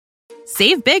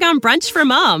Save big on brunch for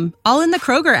mom, all in the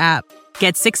Kroger app.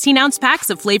 Get 16-ounce packs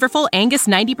of flavorful Angus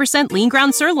 90% lean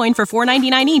ground sirloin for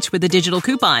 $4.99 each with a digital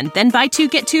coupon. Then buy 2,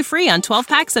 get 2 free on 12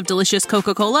 packs of delicious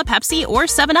Coca-Cola, Pepsi, or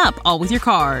 7-Up, all with your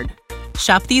card.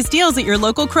 Shop these deals at your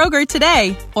local Kroger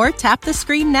today, or tap the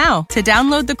screen now to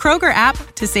download the Kroger app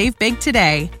to save big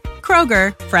today.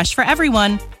 Kroger, fresh for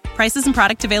everyone. Prices and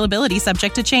product availability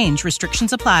subject to change.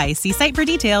 Restrictions apply. See site for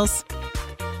details.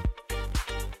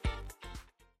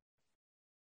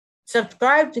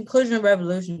 Subscribe to Inclusion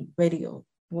Revolution Radio,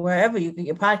 wherever you get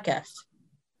your podcasts.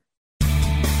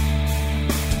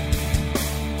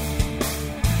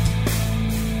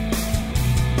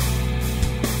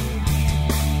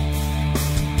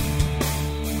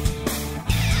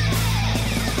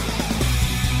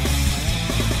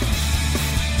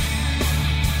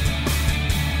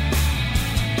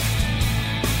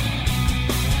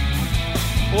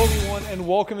 Hello, everyone, and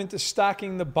welcome into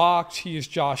Stacking the Box. He is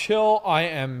Josh Hill. I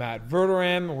am Matt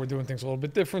Verderam, and we're doing things a little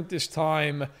bit different this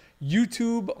time.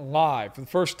 YouTube Live for the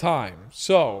first time.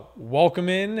 So, welcome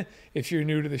in. If you're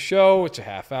new to the show, it's a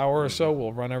half hour or so.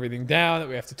 We'll run everything down that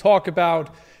we have to talk about.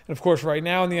 And, of course, right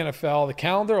now in the NFL, the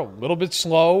calendar a little bit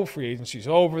slow. Free agency's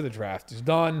over. The draft is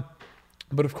done.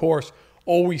 But, of course,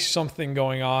 always something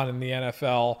going on in the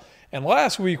NFL. And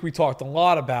last week, we talked a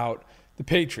lot about the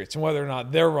Patriots and whether or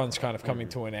not their run's kind of coming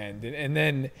to an end. And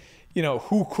then, you know,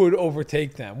 who could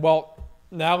overtake them? Well,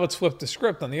 now let's flip the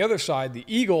script. On the other side, the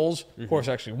Eagles, of course,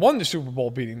 actually won the Super Bowl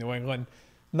beating New England.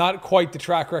 Not quite the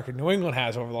track record New England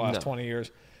has over the last 20 years.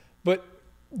 But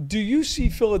do you see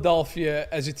Philadelphia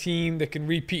as a team that can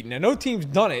repeat? And I know team's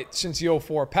done it since the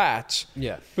 04 Pats.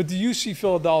 Yeah. But do you see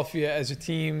Philadelphia as a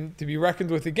team to be reckoned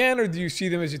with again, or do you see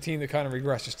them as a team that kind of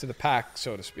regresses to the pack,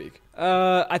 so to speak?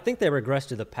 I think they regress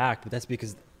to the pack, but that's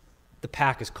because the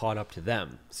pack is caught up to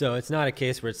them. So it's not a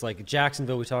case where it's like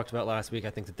Jacksonville we talked about last week. I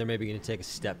think that they're maybe going to take a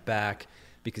step back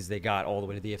because they got all the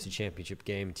way to the AFC Championship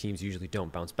game. Teams usually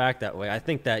don't bounce back that way. I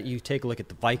think that you take a look at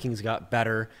the Vikings got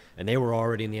better, and they were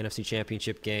already in the NFC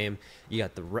Championship game. You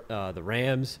got the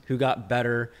Rams who got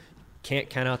better. Can't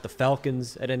count out the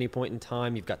Falcons at any point in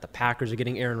time. You've got the Packers are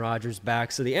getting Aaron Rodgers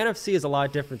back. So the NFC is a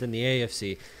lot different than the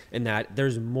AFC in that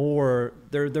there's more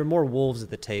there are more wolves at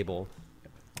the table.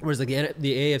 Whereas like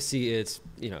the AFC, it's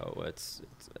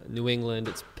New England,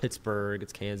 it's Pittsburgh,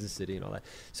 it's Kansas City, and all that.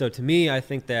 So to me, I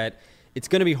think that it's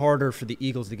going to be harder for the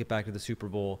Eagles to get back to the Super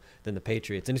Bowl than the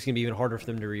Patriots, and it's going to be even harder for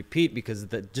them to repeat because of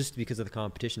the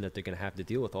competition that they're going to have to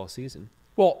deal with all season.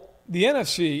 Well, the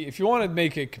NFC, if you want to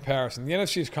make a comparison, the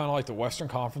NFC is kind of like the Western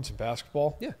Conference in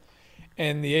basketball. Yeah.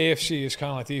 And the AFC is kind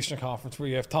of like the Eastern Conference where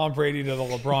you have Tom Brady to the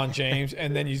LeBron James,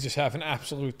 and then you just have an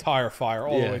absolute tire fire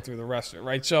all the way through the rest of it,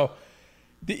 right? So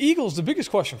the Eagles, the biggest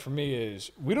question for me is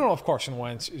we don't know if Carson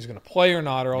Wentz is going to play or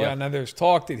not early. I know there's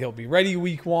talk that he'll be ready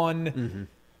week one,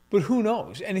 but who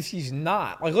knows? And if he's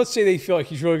not, like let's say they feel like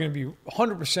he's really going to be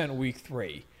 100% week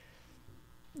 3.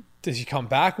 Does he come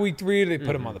back week 3? Do they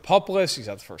put him on the PUP list? He's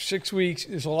out the first 6 weeks.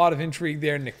 There's a lot of intrigue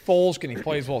there. Nick Foles, can he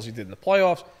play as well as he did in the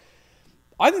playoffs?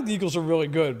 I think the Eagles are really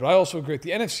good, but I also agree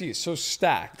the NFC is so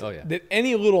stacked that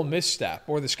any little misstep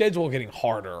or the schedule getting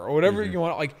harder or whatever you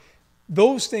want, like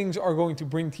those things are going to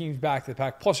bring teams back to the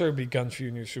pack. Plus, everybody guns for you,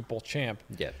 new Super Bowl champ.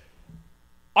 Yeah.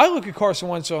 I look at Carson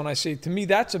Wentz and I say, to me,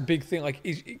 that's a big thing. Like,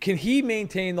 can he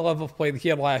maintain the level of play that he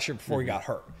had last year before he got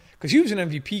hurt? Because he was an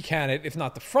MVP candidate, if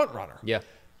not the front runner. Yeah.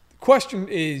 The question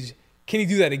is, can he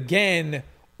do that again,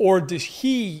 or does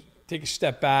he take a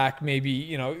step back,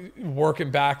 maybe,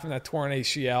 working back from that torn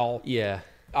ACL? Yeah.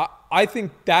 I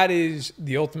think that is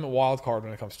the ultimate wild card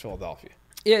when it comes to Philadelphia.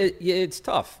 Yeah, it's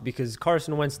tough because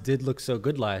Carson Wentz did look so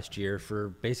good last year for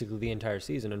basically the entire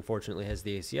season. Unfortunately, has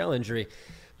the ACL injury.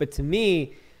 But to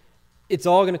me, it's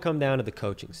all going to come down to the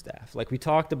coaching staff. Like we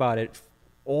talked about it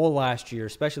all last year,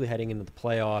 especially heading into the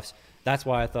playoffs. That's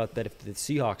why I thought that if the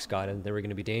Seahawks got in, they were going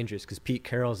to be dangerous because Pete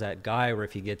Carroll's that guy where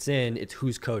if he gets in, it's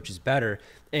whose coach is better.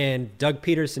 And Doug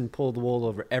Peterson pulled the wool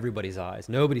over everybody's eyes.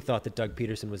 Nobody thought that Doug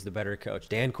Peterson was the better coach.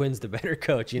 Dan Quinn's the better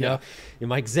coach, you know. And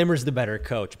Mike Zimmer's the better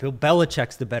coach. Bill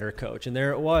Belichick's the better coach. And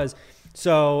there it was.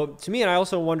 So to me, and I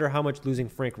also wonder how much losing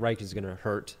Frank Reich is going to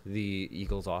hurt the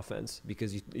Eagles offense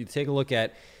because you take a look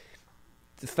at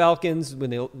the Falcons,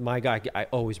 my guy, I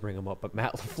always bring him up, but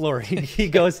Matt LaFleur, he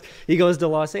goes to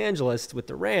Los Angeles with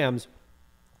the Rams.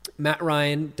 Matt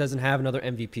Ryan doesn't have another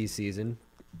MVP season.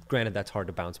 Granted, that's hard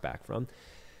to bounce back from.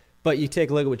 But you take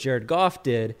a look at what Jared Goff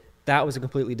did. that was a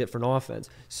completely different offense.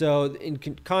 So in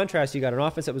contrast, you got an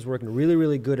offense that was working really,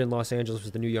 really good in Los Angeles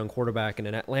with the new young quarterback, and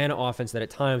an Atlanta offense that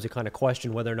at times it kind of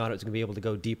questioned whether or not it was going to be able to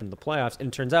go deep into the playoffs. And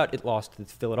it turns out it lost to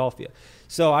Philadelphia.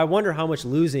 So I wonder how much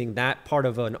losing that part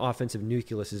of an offensive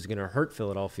nucleus is going to hurt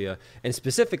Philadelphia, and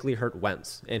specifically hurt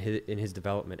Wentz in his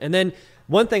development. And then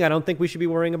one thing I don't think we should be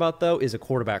worrying about, though, is a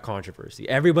quarterback controversy.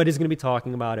 Everybody's going to be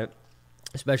talking about it.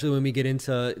 Especially when we get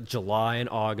into July and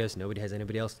August, nobody has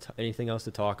anything else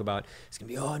to talk about. It's gonna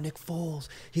be, Nick Foles,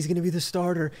 he's gonna be the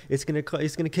starter. It's gonna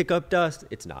kick up dust.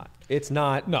 It's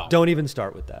not. No. Don't even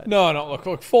start with that. No. Look,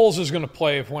 Foles is gonna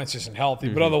play if Wentz isn't healthy,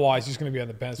 but otherwise he's gonna be on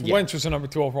the bench. Yeah. Wentz was the number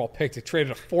 2 overall pick. They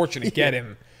traded a fortune to get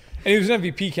him, and he was an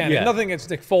MVP candidate. Yeah. Nothing against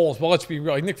Nick Foles, but let's be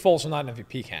real. Nick Foles is not an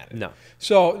MVP candidate. No.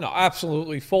 So no,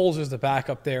 absolutely, Foles is the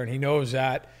backup there, and he knows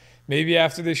that. Maybe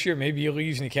after this year, maybe he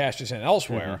leaves and he cashes in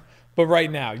elsewhere. But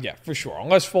right now, yeah, for sure.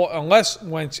 Unless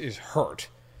Wentz is hurt,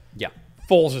 yeah,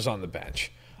 Foles is on the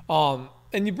bench. And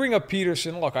you bring up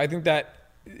Peterson. Look, I think that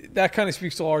kind of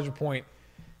speaks to a larger point.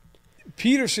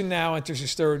 Peterson now enters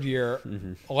his 3rd year.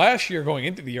 Last year, going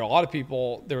into the year,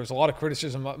 there was a lot of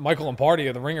criticism. Michael Lombardi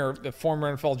of The Ringer, the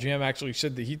former NFL GM, actually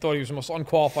said that he thought he was the most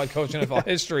unqualified coach in NFL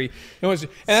history. And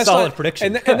that's solid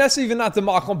prediction. And that's even not the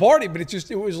mock Lombardi, but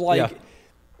it was like... Yeah.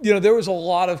 There was a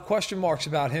lot of question marks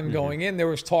about him going in. There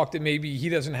was talk that maybe he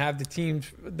doesn't have the team,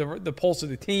 the pulse of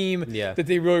the team, that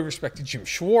they really respected Jim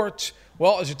Schwartz.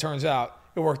 Well, as it turns out,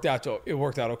 it worked out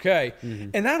okay.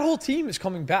 And that whole team is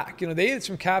coming back. They had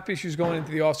some cap issues going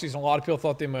into the offseason. A lot of people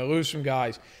thought they might lose some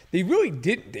guys. They really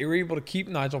didn't. They were able to keep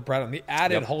Nigel Bradley. They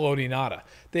added Haloti Ngata.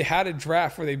 They had a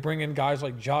draft where they bring in guys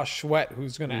like Josh Sweat,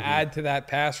 who's going to add to that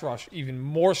pass rush even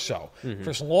more so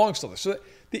for some long still. So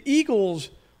the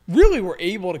Eagles really were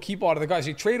able to keep a lot of the guys.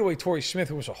 They traded away Torrey Smith,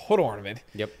 who was a hood ornament.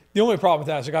 Yep. The only problem with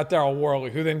that is they got Darryl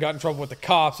Worley, who then got in trouble with the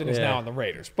cops and is now on the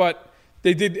Raiders. But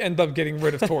they did end up getting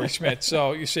rid of Torrey Smith,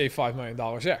 so you save $5 million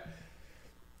there.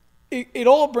 It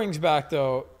all brings back,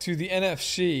 though, to the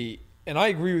NFC, and I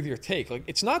agree with your take. Like,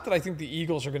 it's not that I think the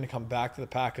Eagles are going to come back to the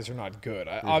pack because they're not good.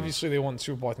 Obviously, they won the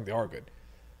Super Bowl. I think they are good.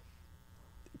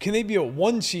 Can they be a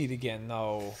 1 seed again,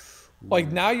 though?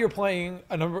 Like, now you're playing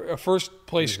a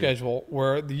first-place schedule,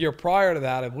 where the year prior to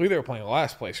that, I believe they were playing a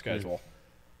last-place schedule.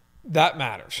 That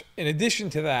matters. In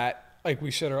addition to that, like we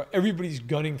said, everybody's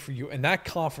gunning for you, and that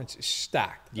conference is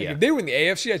stacked. Like, if they were in the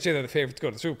AFC, I'd say they're the favorite to go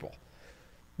to the Super Bowl.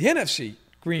 The NFC,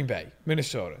 Green Bay,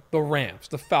 Minnesota, the Rams,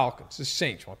 the Falcons, the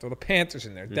Saints. You want to throw the Panthers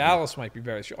in there. Dallas might be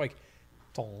better. Like,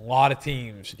 it's a lot of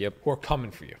teams who are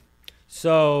coming for you.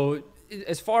 So,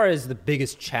 as far as the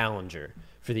biggest challenger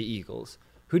for the Eagles,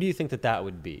 who do you think that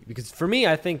would be? Because for me,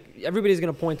 I think everybody's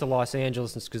going to point to Los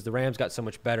Angeles because the Rams got so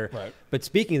much better. Right. But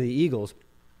speaking of the Eagles,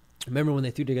 remember when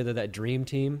they threw together that dream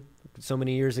team so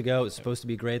many years ago? It was supposed to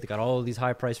be great. They got all of these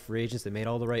high-priced free agents. They made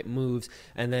all the right moves,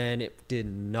 and then it did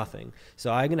nothing.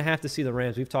 So I'm going to have to see the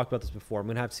Rams. We've talked about this before. I'm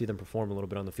going to have to see them perform a little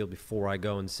bit on the field before I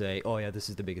go and say, oh, yeah, this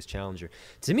is the biggest challenger.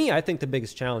 To me, I think the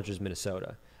biggest challenger is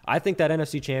Minnesota. I think that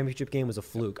NFC Championship game was a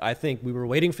fluke. I think we were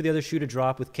waiting for the other shoe to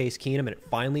drop with Case Keenum, and it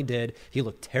finally did. He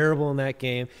looked terrible in that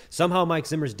game. Somehow Mike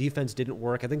Zimmer's defense didn't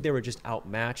work. I think they were just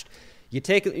outmatched. We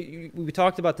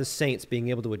talked about the Saints being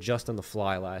able to adjust on the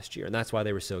fly last year, and that's why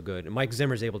they were so good. And Mike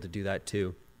Zimmer's able to do that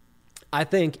too. I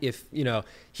think if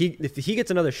he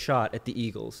gets another shot at the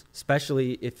Eagles,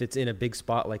 especially if it's in a big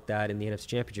spot like that in the NFC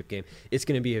Championship game, it's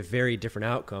going to be a very different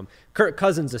outcome. Kirk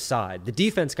Cousins aside, the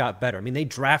defense got better. I mean, they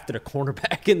drafted a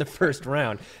cornerback in the first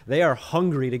round. They are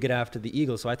hungry to get after the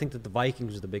Eagles, so I think that the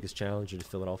Vikings are the biggest challenger to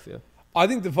Philadelphia. I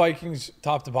think the Vikings,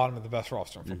 top to bottom, are the best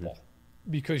roster in football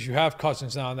because you have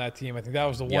Cousins now on that team. I think that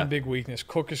was the one big weakness.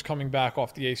 Cook is coming back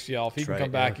off the ACL. If he can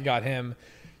come back, you got him.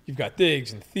 You've got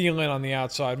Diggs and Thielen on the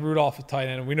outside, Rudolph at tight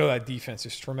end, and we know that defense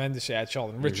is tremendous. Add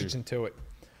Sheldon Richardson to it.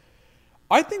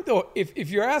 I think, though, if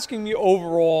you're asking me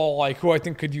overall, like who I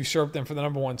think could usurp them for the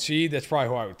number 1 seed, that's probably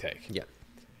who I would take. Yeah.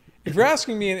 If you're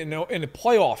asking me in a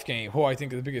playoff game who I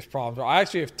think are the biggest problems, I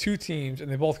actually have 2 teams,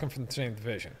 and they both come from the same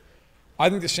division. I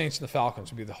think the Saints and the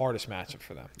Falcons would be the hardest matchup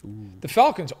for them. The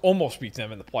Falcons almost beat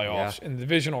them in the playoffs in the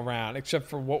divisional round, except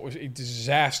for what was a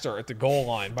disaster at the goal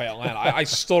line by Atlanta. I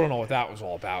still don't know what that was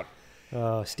all about.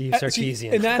 Steve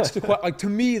Sarkisian. And that's the question. Like, to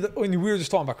me, when we were just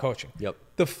talking about coaching,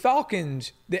 the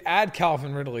Falcons, they add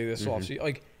Calvin Ridley this offseason.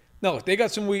 Like, no, they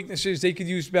got some weaknesses. They could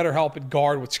use better help at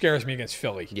guard, which scares me against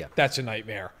Philly. Yeah. That's a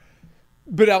nightmare.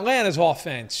 But Atlanta's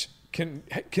offense can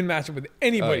match up with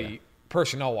anybody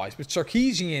personnel-wise. But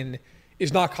Sarkisian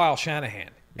is not Kyle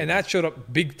Shanahan. And that showed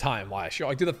up big time last year.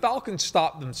 Like, do the Falcons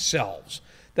stop themselves?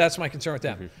 That's my concern with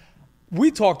them.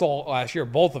 We talked all last year,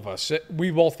 both of us.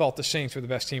 We both felt the Saints were the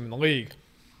best team in the league.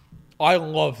 I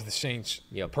love the Saints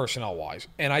Yep. personnel-wise.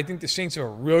 And I think the Saints have a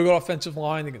really good offensive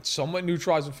line. They can somewhat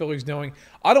neutralize what Philly's doing.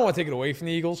 I don't want to take it away from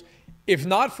the Eagles. If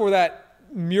not for that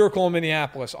miracle in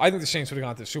Minneapolis, I think the Saints would have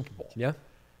gone to the Super Bowl. Yeah.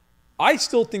 I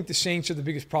still think the Saints are the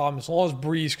biggest problem as long as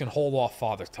Breeze can hold off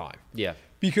Father Time. Yeah.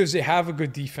 Because they have a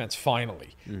good defense finally.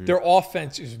 Their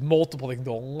offense is multiple. They can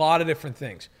do a lot of different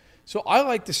things. So I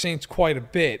like the Saints quite a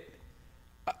bit.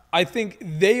 I think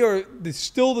they are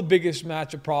still the biggest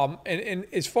matchup problem. And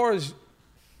as far as,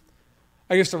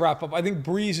 I guess to wrap up, I think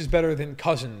Breeze is better than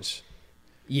Cousins.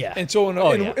 Yeah. And so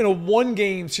in yeah. a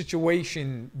one-game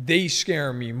situation, they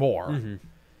scare me more.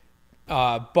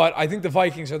 But I think the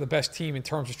Vikings are the best team in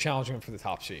terms of challenging them for the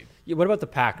top seed. Yeah, what about the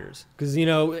Packers? Because,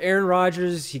 Aaron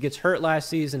Rodgers, he gets hurt last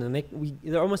season, and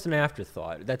they're almost an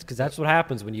afterthought. That's because that's what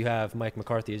happens when you have Mike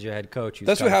McCarthy as your head coach.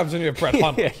 That's what happens when you have Brett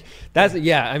Hundley. That's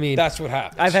That's what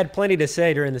happens. I've had plenty to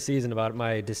say during the season about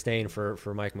my disdain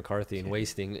for Mike McCarthy and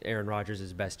wasting Aaron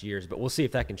Rodgers' best years, but we'll see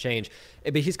if that can change.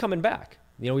 But he's coming back.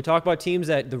 We talk about teams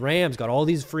that the Rams got all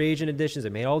these free agent additions. They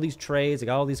made all these trades. They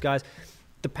got all these guys.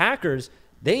 The Packers,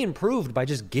 they improved by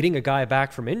just getting a guy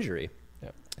back from injury.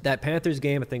 Yep. That Panthers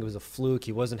game, I think it was a fluke.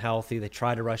 He wasn't healthy. They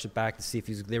tried to rush it back to see if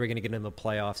they were going to get in the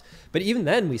playoffs. But even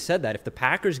then, we said that if the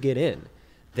Packers get in,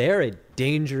 they're a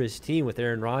dangerous team with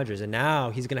Aaron Rodgers. And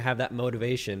now he's going to have that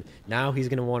motivation. Now he's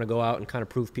going to want to go out and kind of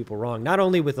prove people wrong. Not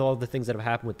only with all the things that have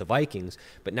happened with the Vikings,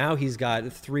 but now he's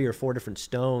got 3 or 4 different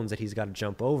stones that he's got to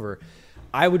jump over.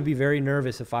 I would be very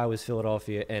nervous if I was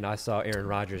Philadelphia and I saw Aaron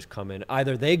Rodgers come in.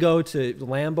 Either they go to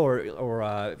Lambeau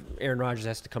or Aaron Rodgers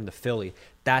has to come to Philly.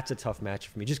 That's a tough match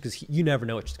for me just because you never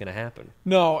know what's going to happen.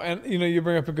 No, and you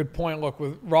bring up a good point. Look,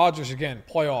 with Rodgers, again,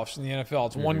 playoffs in the NFL,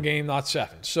 it's one game, not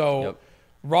 7. So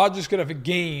Rodgers could have a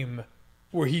game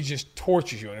where he just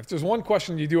tortures you. And if there's one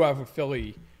question you do have with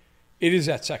Philly, it is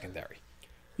that secondary.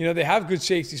 They have good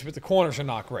safeties, but the corners are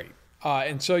not great.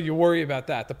 And so you worry about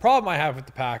that. The problem I have with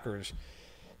the Packers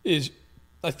is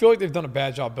I feel like they've done a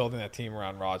bad job building that team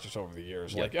around Rodgers over the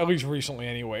years, like at least recently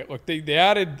anyway. Look, they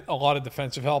added a lot of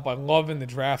defensive help. I love in the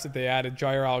draft that they added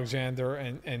Jair Alexander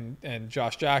and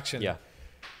Josh Jackson. Yeah.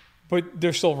 But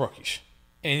they're still rookies,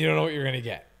 and you don't know what you're going to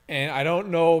get. And I don't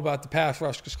know about the pass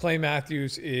rush because Clay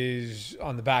Matthews is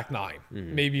on the back 9,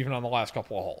 maybe even on the last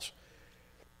couple of holes.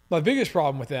 My biggest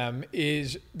problem with them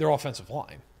is their offensive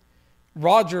line.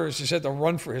 Rodgers has had to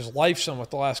run for his life somewhat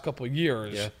the last couple of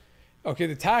years. Yeah. Okay,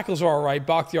 the tackles are all right.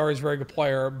 Bakhtiari is a very good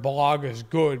player. Balaga is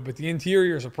good, but the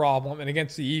interior is a problem. And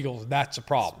against the Eagles, that's a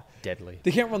problem. It's deadly. They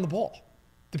can't run the ball.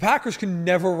 The Packers can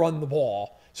never run the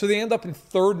ball, so they end up in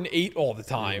 3rd and 8 all the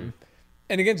time.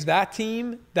 And against that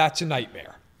team, that's a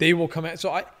nightmare. They will come out.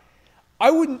 So I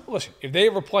wouldn't – listen, if they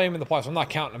ever play him in the playoffs, I'm not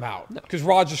counting them out. Because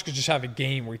Rodgers could just have a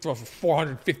game where he throws for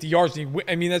 450 yards.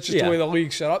 That's just the way the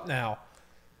league's set up now.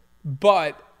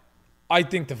 But I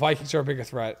think the Vikings are a bigger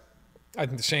threat. I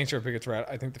think the Saints are a bigger threat.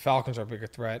 I think the Falcons are a bigger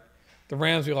threat. The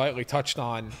Rams we lightly touched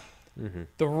on.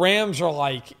 The Rams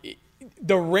are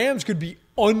the Rams could be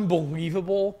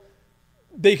unbelievable.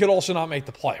 They could also not make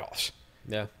the playoffs.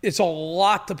 Yeah. It's a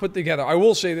lot to put together. I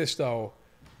will say this, though.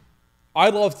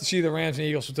 I'd love to see the Rams and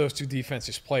Eagles with those two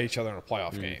defenses play each other in a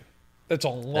playoff game. That's a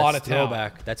lot of talent.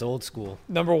 Throwback. That's old school.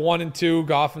 Number 1 and 2,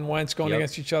 Goff and Wentz going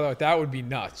against each other. That would be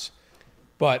nuts.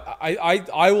 But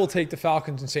I will take the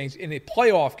Falcons and Saints in a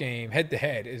playoff game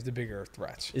head-to-head as the bigger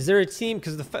threats. Is there a team –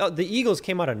 because the Eagles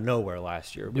came out of nowhere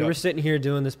last year. We were sitting here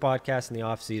doing this podcast in the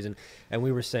offseason, and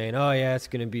we were saying, oh, yeah, it's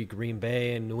going to be Green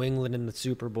Bay and New England in the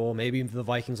Super Bowl. Maybe the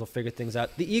Vikings will figure things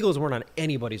out. The Eagles weren't on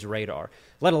anybody's radar,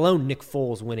 let alone Nick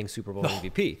Foles winning Super Bowl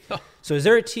MVP. So is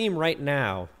there a team right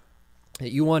now that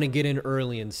you want to get in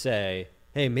early and say –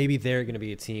 hey, maybe they're going to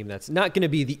be a team that's not going to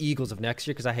be the Eagles of next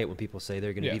year, because I hate when people say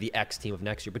they're going to be the X team of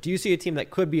next year. But do you see a team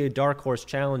that could be a dark horse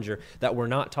challenger that we're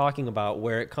not talking about,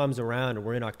 where it comes around and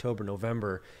we're in October,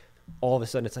 November, all of a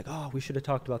sudden it's like, oh, we should have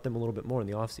talked about them a little bit more in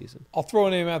the offseason? I'll throw a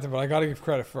name out there, but I got to give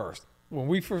credit first. When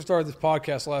we first started this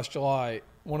podcast last July,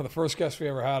 one of the first guests we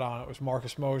ever had on it was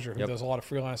Marcus Mosher, who does a lot of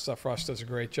freelance stuff for us, does a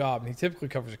great job, and he typically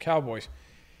covers the Cowboys.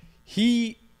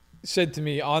 He said to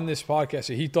me on this podcast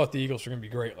that he thought the Eagles were going to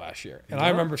be great last year. And I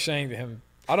remember saying to him,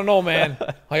 I don't know, man.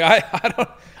 I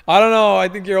don't know. I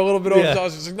think you're a little bit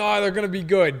overzealous. He's like, no, they're going to be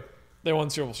good. They won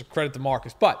the Super Bowl, so credit to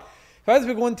Marcus. But if I had to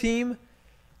pick one team,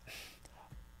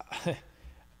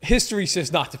 history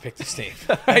says not to pick this team.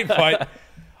 Right? But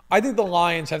I think the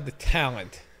Lions have the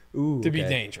talent to be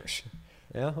dangerous.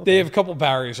 Yeah, okay. They have a couple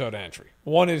barriers out of entry.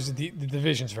 One is the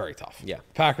division's very tough. Yeah.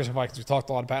 Packers and Vikings, we talked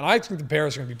a lot about. And I think the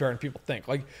Bears are going to be better than people think.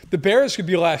 Like, the Bears could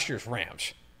be last year's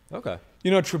Rams. Okay.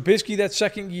 Trubisky that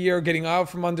second year, getting out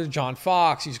from under John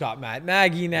Fox. He's got Matt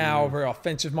Nagy now, a very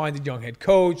offensive-minded young head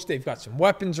coach. They've got some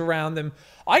weapons around them.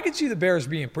 I could see the Bears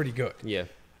being pretty good. Yeah.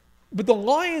 But the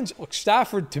Lions, look,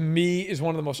 Stafford to me is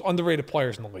one of the most underrated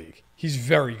players in the league. He's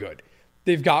very good.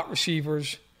 They've got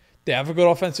receivers. They have a good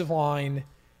offensive line.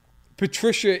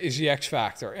 Patricia is the X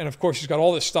factor. And, of course, he's got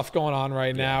all this stuff going on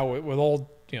right now with all,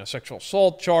 sexual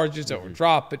assault charges that were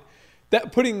dropped.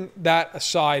 But putting that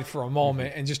aside for a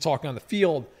moment and just talking on the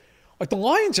field, like the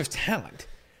Lions have talent.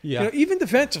 Yeah. Even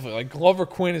defensively, like Glover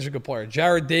Quinn is a good player.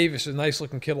 Jared Davis is a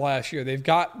nice-looking kid last year. They've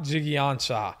got Ziggy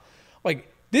Ansah.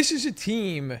 Like, this is a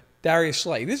team, Darius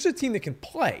Slay, this is a team that can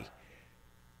play.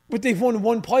 But they've won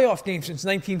one playoff game since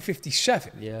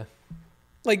 1957. Yeah.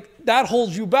 Like, that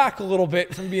holds you back a little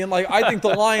bit from being like, I think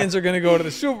the Lions are going to go to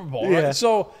the Super Bowl. Right? Yeah.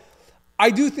 So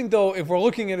I do think, though, if we're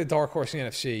looking at a dark horse in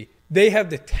the NFC, they have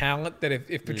the talent that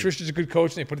if Patricia's a good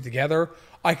coach and they put it together,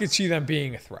 I could see them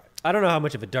being a threat. I don't know how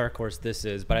much of a dark horse this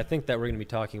is, but I think that we're going to be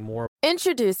talking more.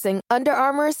 Introducing Under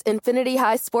Armour's Infinity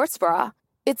High Sports Bra.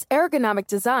 Its ergonomic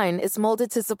design is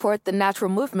molded to support the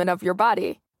natural movement of your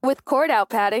body. With cord-out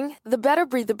padding, the better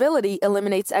breathability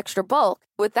eliminates extra bulk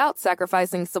without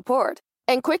sacrificing support.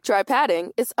 And quick-dry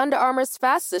padding is Under Armour's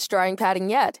fastest-drying padding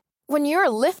yet. When you're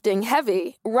lifting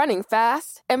heavy, running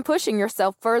fast, and pushing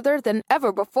yourself further than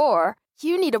ever before,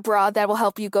 you need a bra that will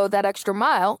help you go that extra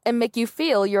mile and make you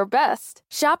feel your best.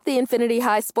 Shop the Infinity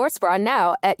High Sports Bra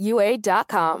now at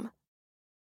UA.com.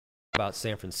 About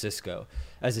San Francisco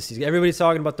as the season. Everybody's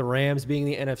talking about the Rams being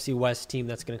the NFC West team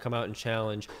that's going to come out and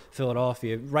challenge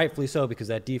Philadelphia. Rightfully so, because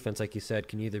that defense, like you said,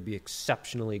 can either be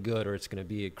exceptionally good or it's going to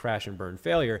be a crash and burn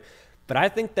failure. But I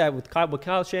think that with what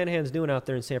Kyle Shanahan's doing out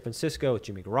there in San Francisco with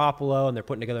Jimmy Garoppolo, and they're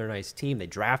putting together a nice team. They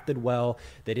drafted well.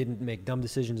 They didn't make dumb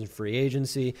decisions in free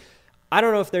agency. I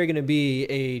don't know if they're going to be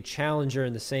a challenger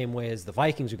in the same way as the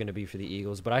Vikings are going to be for the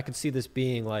Eagles, but I could see this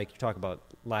being like you talk about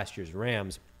last year's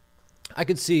Rams. I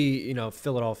could see,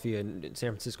 Philadelphia and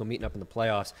San Francisco meeting up in the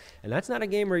playoffs, and that's not a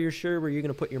game where you're sure where you're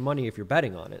going to put your money if you're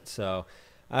betting on it. So,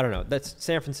 I don't know. That's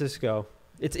San Francisco.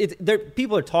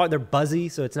 People are talking. They're buzzy,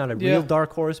 so it's not a real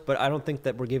dark horse. But I don't think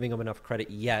that we're giving them enough credit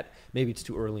yet. Maybe it's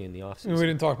too early in the offseason. We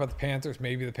didn't talk about the Panthers.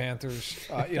 Maybe the Panthers.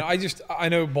 I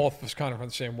know both of us kind of on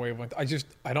the same wavelength.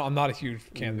 I'm not a huge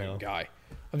Cam Newton guy.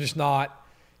 I'm just not.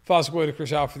 Fossil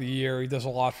Whitaker's out for the year. He does a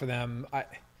lot for them.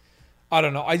 I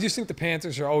don't know. I just think the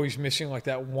Panthers are always missing like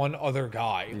that one other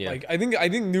guy. Yeah. Like I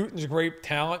think Newton's a great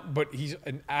talent, but he's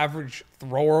an average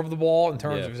thrower of the ball in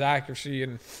terms of his accuracy,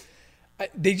 and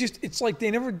it's like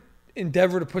they never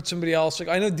endeavor to put somebody else. Like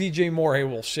I know DJ Moore, hey,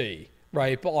 we'll see,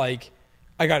 right? But like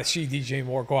I got to see DJ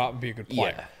Moore go out and be a good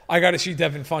player. Yeah. I got to see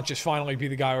Devin Funchess finally be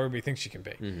the guy everybody thinks he can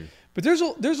be. Mm-hmm. But there's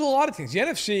a lot of teams. The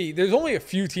NFC, there's only a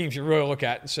few teams you really look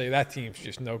at and say that team's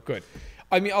just no good.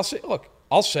 I mean, I'll say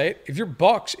it. If you're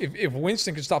Bucks, if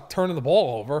Winston can stop turning the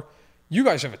ball over, you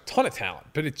guys have a ton of talent.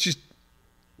 But it's just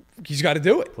he's got to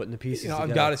do it. Putting the pieces together.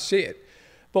 I've got to see it.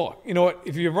 But look, you know what?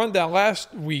 If you run down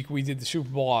last week, we did the Super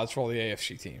Bowl odds for all the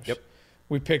AFC teams. Yep.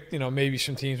 We picked, maybe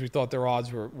some teams we thought their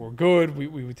odds were good. We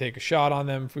would take a shot on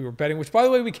them if we were betting, which, by the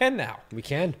way, we can now. We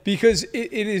can. Because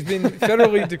it has been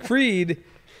federally decreed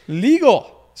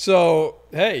legal. So,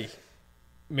 hey,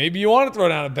 maybe you want to throw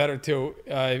down a bet or two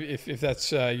if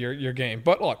that's your game.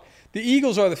 But look, the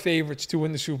Eagles are the favorites to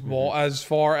win the Super Bowl as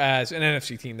far as an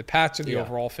NFC team. The Pats are the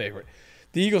overall favorite.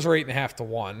 The Eagles are 8.5 to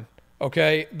 1.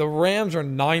 Okay, the Rams are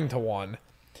 9 to 1.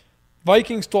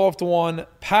 Vikings 12 to 1.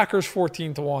 Packers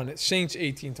 14 to 1. Saints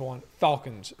 18 to 1.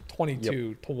 Falcons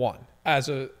 22 to 1 as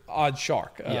a odd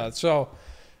shark. So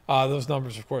those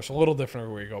numbers, of course, a little different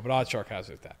everywhere you go, but odd shark has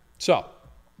it at that. So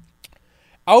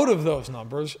out of those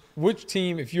numbers, which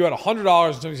team, if you had $100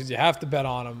 and somebody said you have to bet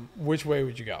on them, which way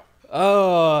would you go?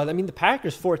 I mean, the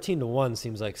Packers 14 to 1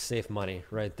 seems like safe money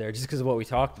right there, just because of what we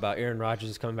talked about. Aaron Rodgers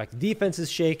is coming back. The defense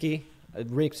is shaky. It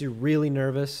makes you really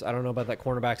nervous. I don't know about that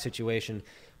cornerback situation.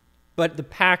 But the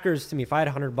Packers, to me, if I had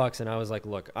 $100 and I was like,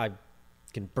 look, I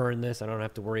can burn this. I don't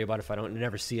have to worry about it if I don't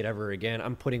never see it ever again.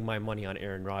 I'm putting my money on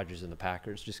Aaron Rodgers and the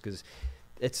Packers just because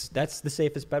that's the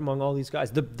safest bet among all these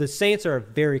guys. The Saints are a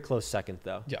very close second,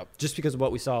 though, just because of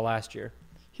what we saw last year.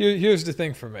 Here's the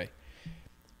thing for me.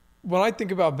 When I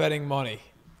think about betting money,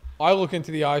 I look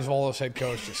into the eyes of all those head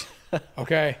coaches,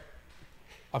 okay?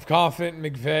 I'm confident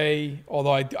in McVay,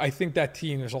 although I think that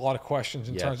team, there's a lot of questions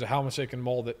in terms of how much they can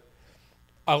mold it.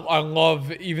 I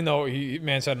love, even though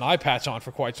man's had an eye patch on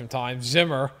for quite some time,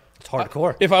 Zimmer. It's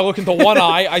hardcore. If I look into one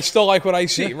eye, I still like what I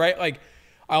see, right? Like,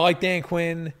 I like Dan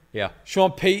Quinn. Yeah.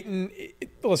 Sean Payton.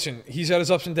 Listen, he's had his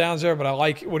ups and downs there, but I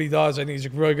like what he does. I think he's a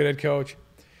really good head coach.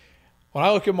 When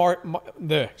I look at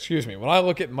when I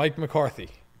look at Mike McCarthy,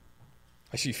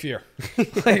 I see fear.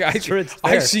 Like, it's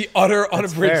I fair. see utter, That's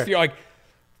unabridged fair. fear. Like,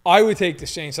 I would take the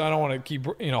Saints. I don't want to keep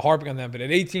harping on them, but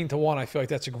at 18-1, I feel like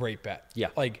that's a great bet. Yeah.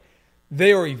 Like,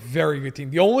 they are a very good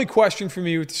team. The only question for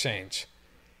me with the Saints,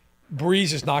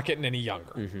 Breeze is not getting any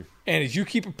younger. Mm-hmm. And as you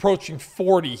keep approaching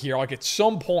 40 here, like at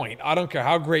some point, I don't care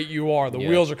how great you are, the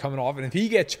wheels are coming off. And if he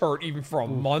gets hurt even for a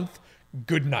month,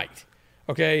 good night.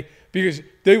 Okay? Because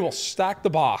they will stack the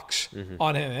box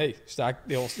on him. Hey,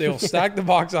 they'll stack the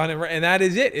box on him, and that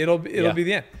is it. It'll be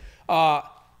the end.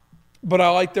 But I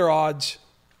like their odds.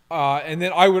 And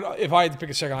then if I had to pick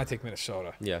a second, I'd take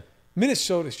Minnesota. Yeah.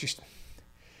 Minnesota's just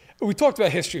 – we talked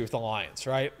about history with the Lions,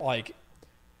 right? Like,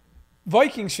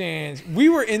 Vikings fans, we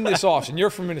were in this office, and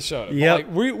you're from Minnesota. Yep.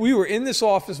 Like, we were in this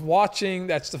office watching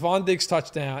that Stephon Diggs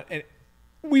touchdown, and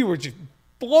we were just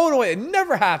blown away. It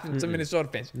never happened to Minnesota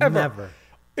fans, ever. Never.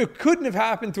 It couldn't have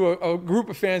happened to a group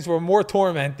of fans who are more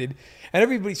tormented, and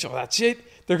everybody said, that's it.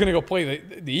 They're going to go play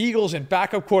the Eagles and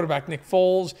backup quarterback Nick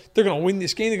Foles. They're going to win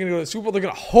this game. They're going to go to the Super Bowl. They're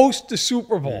going to host the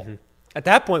Super Bowl. At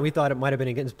that point, we thought it might have been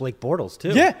against Blake Bortles,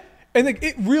 too. Yeah, and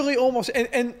it really almost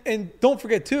and don't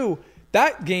forget too,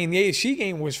 that game, the AFC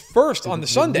game, was first on the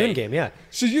Sunday noon game. Yeah,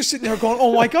 So you're sitting there going,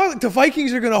 "Oh my God, the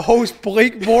Vikings are going to host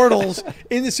Blake Bortles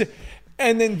in this,"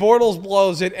 and then Bortles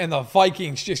blows it, and the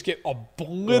Vikings just get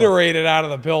obliterated out of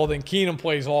the building. Keenum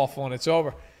plays awful, and it's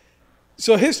over.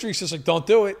 So history says, like, don't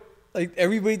do it. Like,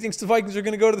 everybody thinks the Vikings are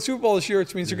going to go to the Super Bowl this year,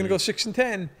 which means they're going to go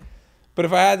 6-10. But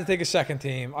if I had to take a second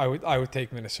team, I would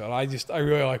take Minnesota. I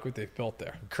really like what they've built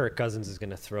there. Kirk Cousins is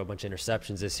going to throw a bunch of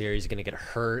interceptions this year. He's going to get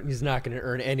hurt. He's not going to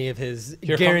earn any of his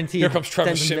guaranteed. Here comes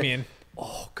Trevor Siemian.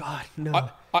 Oh, God, no.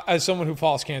 As someone who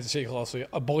follows Kansas City closely,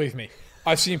 believe me,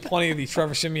 I've seen plenty of the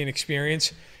Trevor Siemian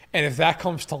experience, and if that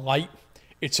comes to light,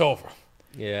 it's over.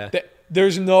 Yeah.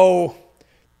 There's no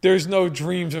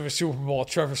dreams of a Super Bowl with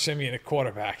Trevor Siemian at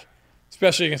quarterback,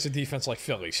 especially against a defense like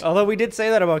Phillies. Although we did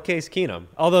say that about Case Keenum.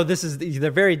 Although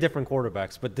they're very different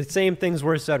quarterbacks, but the same things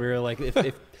were said. We were like,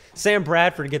 if Sam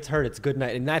Bradford gets hurt, it's good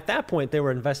night. And at that point, they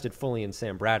were invested fully in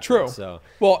Sam Bradford. True. So.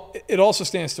 Well, it also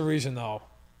stands to reason, though.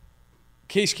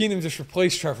 Case Keenum just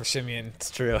replaced Trevor Siemian.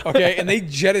 It's true. Okay, and they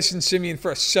jettisoned Siemian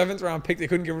for a 7th-round pick. They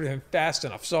couldn't get rid of him fast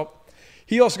enough. So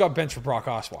he also got benched for Brock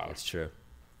Osweiler. It's true.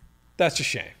 That's a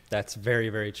shame. That's very,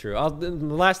 very true. The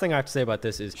last thing I have to say about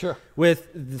this is Sure. with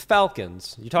the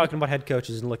Falcons, you're talking about head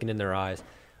coaches and looking in their eyes.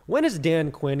 When is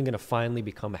Dan Quinn going to finally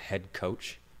become a head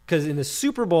coach? Because in the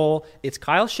Super Bowl, it's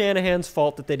Kyle Shanahan's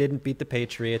fault that they didn't beat the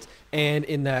Patriots. And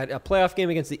in that playoff game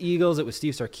against the Eagles, it was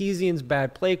Steve Sarkisian's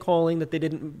bad play calling that they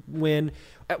didn't win.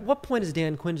 At what point is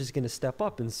Dan Quinn just going to step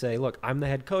up and say, look, I'm the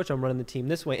head coach, I'm running the team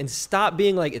this way, and stop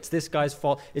being like, it's this guy's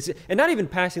fault. And not even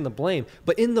passing the blame,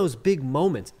 but in those big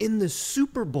moments, in the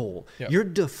Super Bowl, you're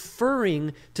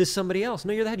deferring to somebody else.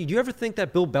 No, you're the head. Do you ever think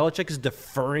that Bill Belichick is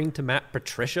deferring to Matt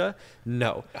Patricia?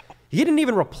 No. He didn't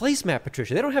even replace Matt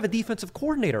Patricia. They don't have a defensive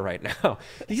coordinator right now.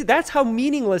 That's how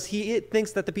meaningless he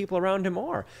thinks that the people around him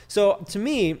are. So to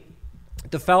me,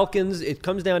 the Falcons, it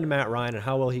comes down to Matt Ryan and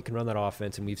how well he can run that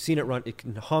offense. And we've seen it run. It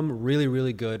can hum really,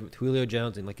 really good with Julio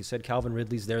Jones. And like you said, Calvin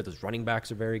Ridley's there. Those running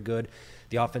backs are very good.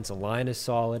 The offensive line is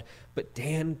solid. But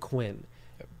Dan Quinn,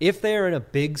 if they're in a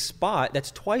big spot, that's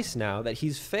twice now that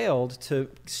he's failed to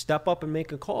step up and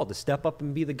make a call, to step up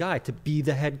and be the guy, to be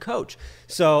the head coach.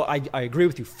 So I agree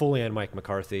with you fully on Mike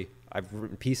McCarthy. I've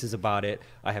written pieces about it.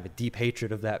 I have a deep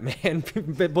hatred of that man,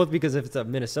 both because it's a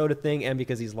Minnesota thing and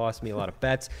because he's lost me a lot of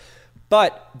bets.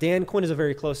 But Dan Quinn is a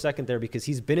very close second there because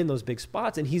he's been in those big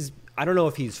spots, and I don't know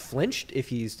if he's flinched, if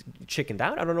he's chickened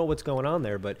out. I don't know what's going on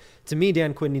there. But to me,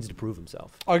 Dan Quinn needs to prove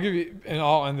himself. I'll give you, and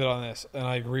I'll end it on this, and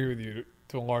I agree with you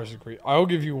to a large degree. I'll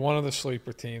give you one of the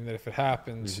sleeper team that if it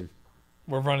happens,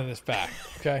 we're running this back,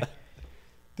 okay?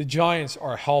 The Giants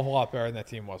are a hell of a lot better than that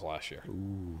team was last year.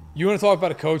 Ooh. You want to talk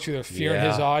about a coach with fear in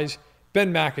his eyes?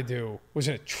 Ben McAdoo was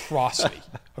an atrocity,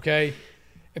 okay?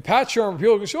 And Pat Shermer,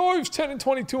 people go, oh, he was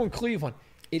 10-22 in Cleveland.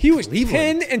 He was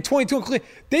 10-22 in Cleveland.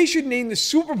 They should name the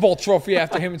Super Bowl trophy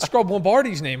after him and scrub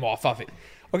Lombardi's name off of it.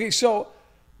 Okay, so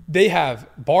they have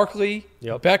Barkley,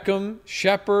 Beckham,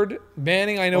 Shepard,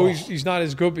 Manning. I know he's not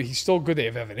as good, but he's still good. They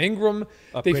have Evan Ingram.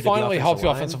 They finally helped the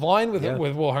offensive line with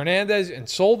Will Hernandez and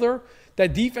Solder.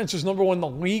 That defense was number 1 in the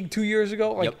league 2 years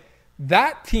ago.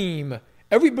 That team,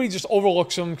 everybody just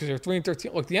overlooks them because they're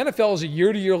 3-13. Look, the NFL is a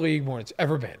year-to-year league more than it's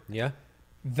ever been. Yeah.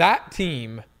 That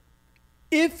team,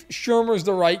 if Shermer's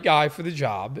the right guy for the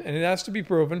job, and it has to be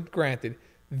proven, granted,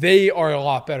 they are a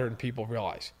lot better than people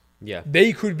realize. Yeah.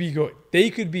 They could be good.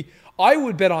 I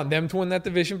would bet on them to win that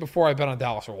division before I bet on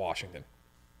Dallas or Washington.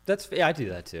 I do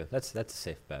that too. That's a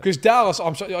safe bet. Because Dallas,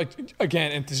 I'm sorry,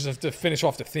 again, and this is to finish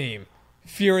off the theme,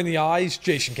 fear in the eyes,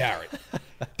 Jason Garrett.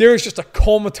 There is just a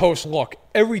comatose look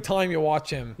every time you watch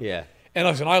him. Yeah. And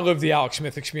listen, I live the Alex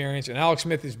Smith experience, and Alex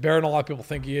Smith is better than a lot of people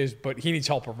think he is, but he needs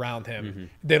help around him. Mm-hmm.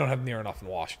 They don't have near enough in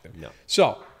Washington. No.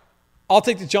 So I'll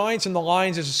take the Giants and the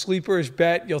Lions as a sleepers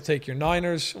bet. You'll take your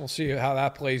Niners. We'll see how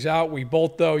that plays out. We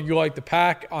both, though, you like the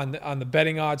Pack on the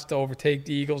betting odds to overtake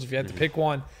the Eagles. If you had to pick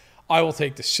one, I will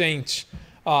take the Saints.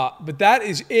 But that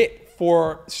is it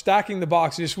for Stacking the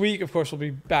Box this week. Of course, we'll be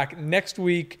back next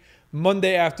week,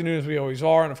 Monday afternoon, as we always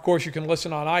are. And, of course, you can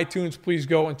listen on iTunes. Please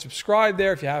go and subscribe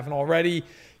there if you haven't already.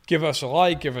 Give us a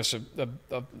like. Give us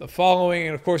a following.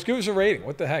 And, of course, give us a rating.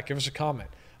 What the heck? Give us a comment.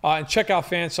 And check out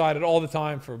Fansided all the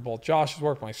time for both Josh's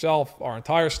work, myself, our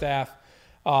entire staff.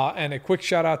 And a quick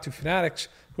shout-out to Fanatics,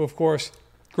 who, of course,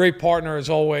 great partner as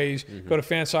always. Mm-hmm. Go to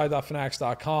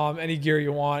fanside.fanatics.com. Any gear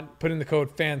you want, put in the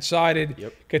code FANSIDED.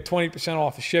 Yep. Get 20%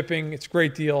 off of shipping. It's a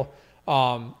great deal.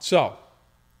 So,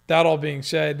 that all being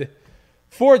said,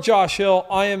 for Josh Hill,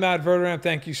 I am Matt Verderam.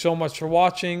 Thank you so much for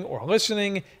watching or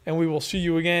listening, and we will see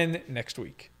you again next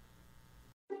week.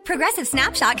 Progressive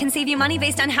Snapshot can save you money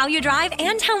based on how you drive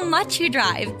and how much you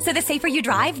drive. So the safer you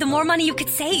drive, the more money you could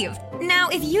save. Now,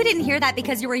 if you didn't hear that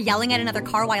because you were yelling at another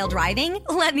car while driving,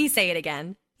 let me say it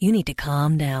again. You need to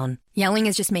calm down. Yelling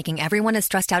is just making everyone as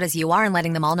stressed out as you are and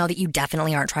letting them all know that you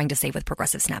definitely aren't trying to save with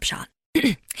Progressive Snapshot.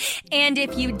 And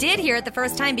if you did hear it the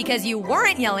first time because you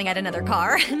weren't yelling at another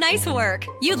car, nice work.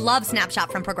 You'd love Snapshot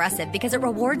from Progressive because it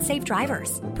rewards safe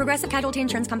drivers. Progressive Casualty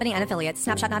Insurance Company and Affiliates.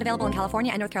 Snapshot not available in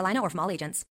California and North Carolina or from all agents.